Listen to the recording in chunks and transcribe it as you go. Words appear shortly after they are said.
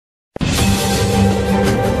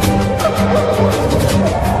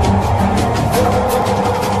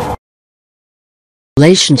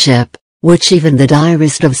relationship, which even the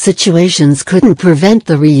direst of situations couldn't prevent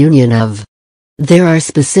the reunion of. There are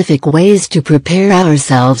specific ways to prepare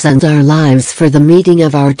ourselves and our lives for the meeting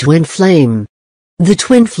of our twin flame. The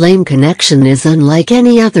twin flame connection is unlike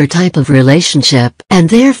any other type of relationship, and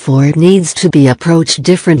therefore it needs to be approached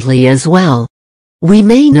differently as well. We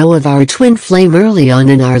may know of our twin flame early on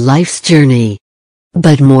in our life's journey.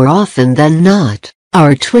 But more often than not,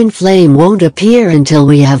 our twin flame won't appear until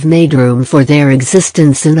we have made room for their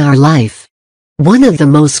existence in our life. One of the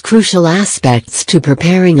most crucial aspects to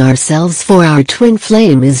preparing ourselves for our twin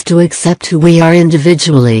flame is to accept who we are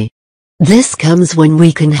individually. This comes when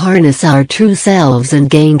we can harness our true selves and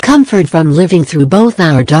gain comfort from living through both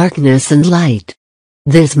our darkness and light.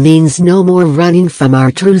 This means no more running from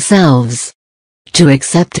our true selves. To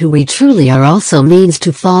accept who we truly are also means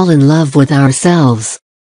to fall in love with ourselves.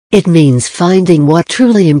 It means finding what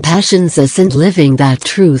truly impassions us and living that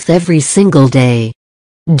truth every single day.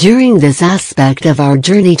 During this aspect of our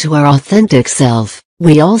journey to our authentic self,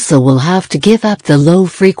 we also will have to give up the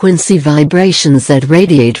low-frequency vibrations that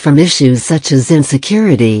radiate from issues such as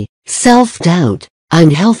insecurity, self-doubt,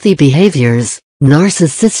 unhealthy behaviors,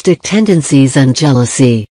 narcissistic tendencies and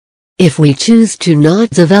jealousy. If we choose to not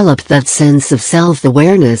develop that sense of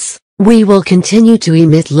self-awareness, we will continue to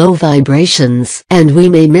emit low vibrations, and we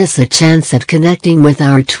may miss a chance at connecting with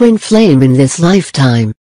our twin flame in this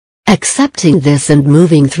lifetime. Accepting this and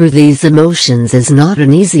moving through these emotions is not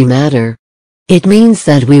an easy matter. It means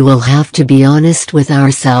that we will have to be honest with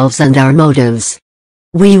ourselves and our motives.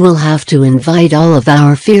 We will have to invite all of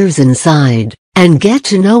our fears inside, and get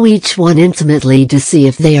to know each one intimately to see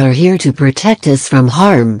if they are here to protect us from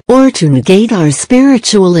harm or to negate our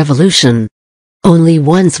spiritual evolution. Only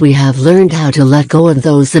once we have learned how to let go of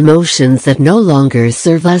those emotions that no longer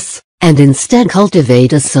serve us, and instead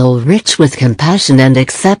cultivate a soul rich with compassion and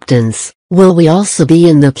acceptance, will we also be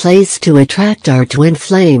in the place to attract our twin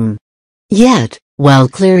flame. Yet, while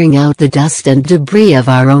clearing out the dust and debris of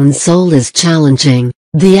our own soul is challenging,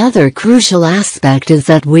 the other crucial aspect is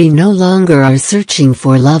that we no longer are searching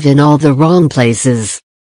for love in all the wrong places.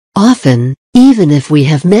 Often, even if we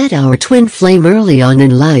have met our twin flame early on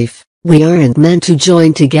in life, we aren't meant to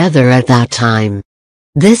join together at that time.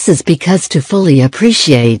 This is because to fully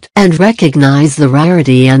appreciate and recognize the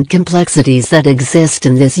rarity and complexities that exist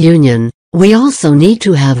in this union, we also need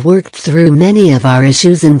to have worked through many of our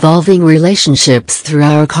issues involving relationships through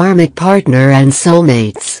our karmic partner and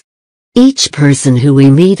soulmates. Each person who we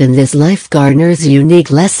meet in this life garners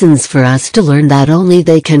unique lessons for us to learn that only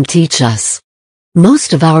they can teach us.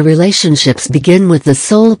 Most of our relationships begin with the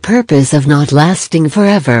sole purpose of not lasting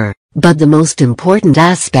forever, but the most important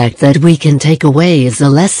aspect that we can take away is the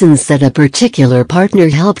lessons that a particular partner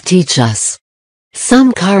helped teach us.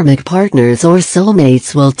 Some karmic partners or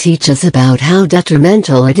soulmates will teach us about how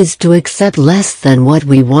detrimental it is to accept less than what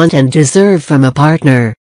we want and deserve from a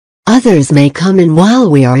partner. Others may come in while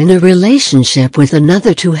we are in a relationship with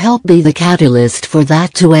another to help be the catalyst for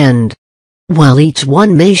that to end. While each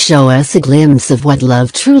one may show us a glimpse of what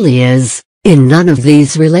love truly is, in none of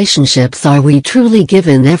these relationships are we truly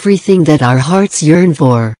given everything that our hearts yearn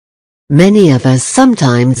for. Many of us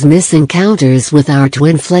sometimes miss encounters with our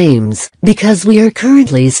twin flames because we are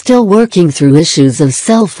currently still working through issues of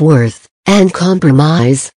self-worth and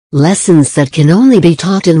compromise, lessons that can only be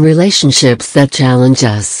taught in relationships that challenge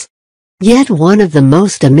us. Yet one of the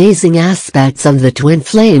most amazing aspects of the twin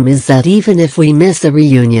flame is that even if we miss a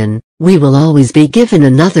reunion, we will always be given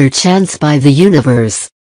another chance by the universe.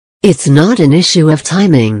 It's not an issue of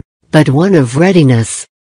timing, but one of readiness.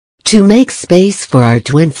 To make space for our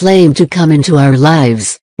twin flame to come into our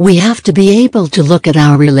lives, we have to be able to look at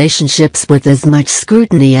our relationships with as much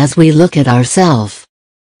scrutiny as we look at ourselves.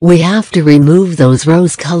 We have to remove those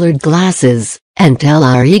rose-colored glasses, and tell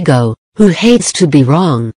our ego, who hates to be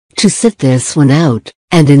wrong, to sit this one out,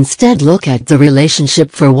 and instead look at the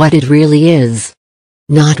relationship for what it really is.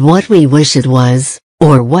 Not what we wish it was,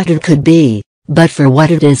 or what it could be, but for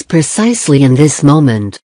what it is precisely in this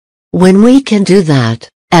moment. When we can do that,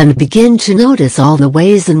 and begin to notice all the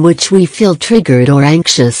ways in which we feel triggered or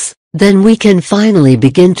anxious, then we can finally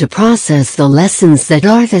begin to process the lessons that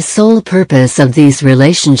are the sole purpose of these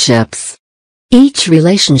relationships. Each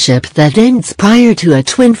relationship that ends prior to a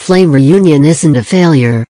twin flame reunion isn't a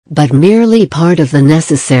failure, but merely part of the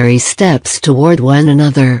necessary steps toward one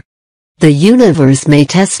another. The universe may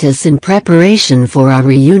test us in preparation for our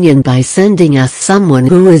reunion by sending us someone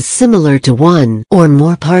who is similar to one or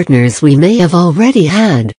more partners we may have already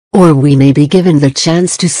had, or we may be given the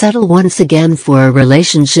chance to settle once again for a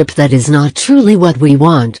relationship that is not truly what we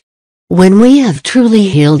want. When we have truly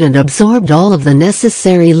healed and absorbed all of the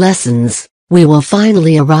necessary lessons, we will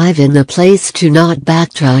finally arrive in the place to not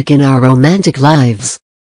backtrack in our romantic lives.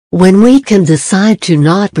 When we can decide to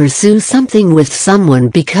not pursue something with someone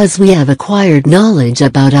because we have acquired knowledge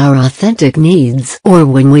about our authentic needs, or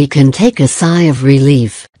when we can take a sigh of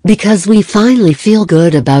relief because we finally feel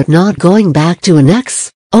good about not going back to an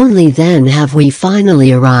ex, only then have we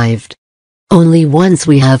finally arrived. Only once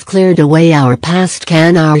we have cleared away our past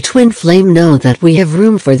can our twin flame know that we have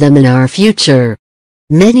room for them in our future.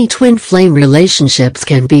 Many twin flame relationships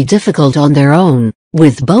can be difficult on their own,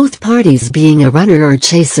 with both parties being a runner or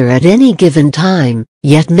chaser at any given time,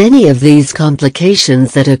 yet many of these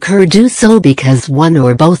complications that occur do so because one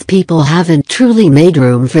or both people haven't truly made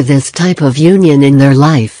room for this type of union in their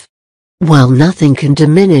life. While nothing can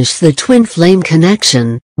diminish the twin flame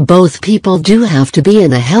connection, both people do have to be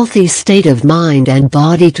in a healthy state of mind and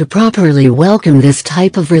body to properly welcome this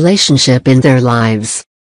type of relationship in their lives.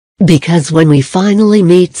 Because when we finally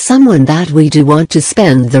meet someone that we do want to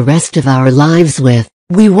spend the rest of our lives with,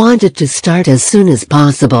 we want it to start as soon as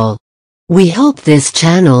possible. We hope this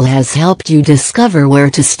channel has helped you discover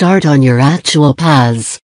where to start on your actual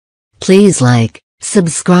paths. Please like,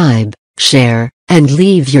 subscribe, share, and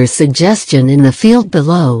leave your suggestion in the field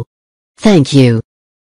below. Thank you.